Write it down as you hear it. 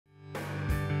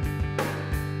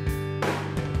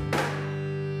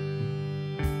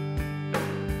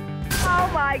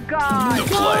my God. The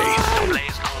play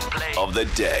of the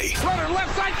day. Runner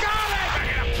left side, got it!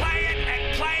 They're going to play it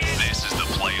and play it. This is the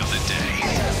play of the day.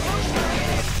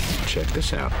 Check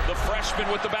this out. The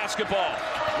freshman with the basketball.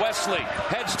 Wesley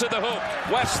heads to the hoop.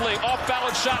 Wesley off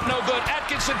balance shot, no good.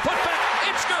 Atkinson put back.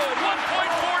 It's good.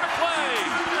 1.4 to play.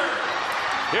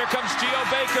 Here comes Geo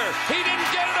Baker. He didn't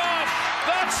get it off.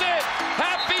 That's it.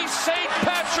 Happy St.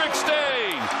 Patrick's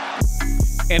Day.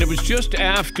 And it was just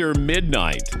after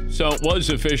midnight, so it was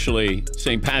officially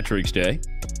St. Patrick's Day,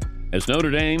 as Notre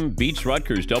Dame beats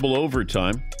Rutgers double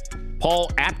overtime.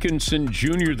 Paul Atkinson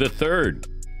Jr. III.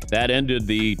 That ended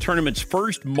the tournament's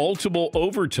first multiple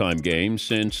overtime game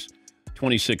since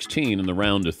 2016 in the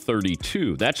round of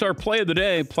 32. That's our play of the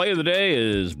day. Play of the day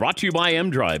is brought to you by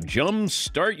M-Drive.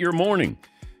 Jumpstart your morning.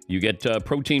 You get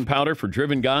protein powder for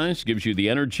driven guys. Gives you the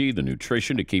energy, the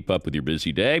nutrition to keep up with your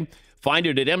busy day. Find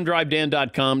it at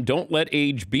mdrivedan.com. Don't let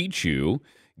age beat you.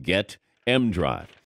 Get M-Drive.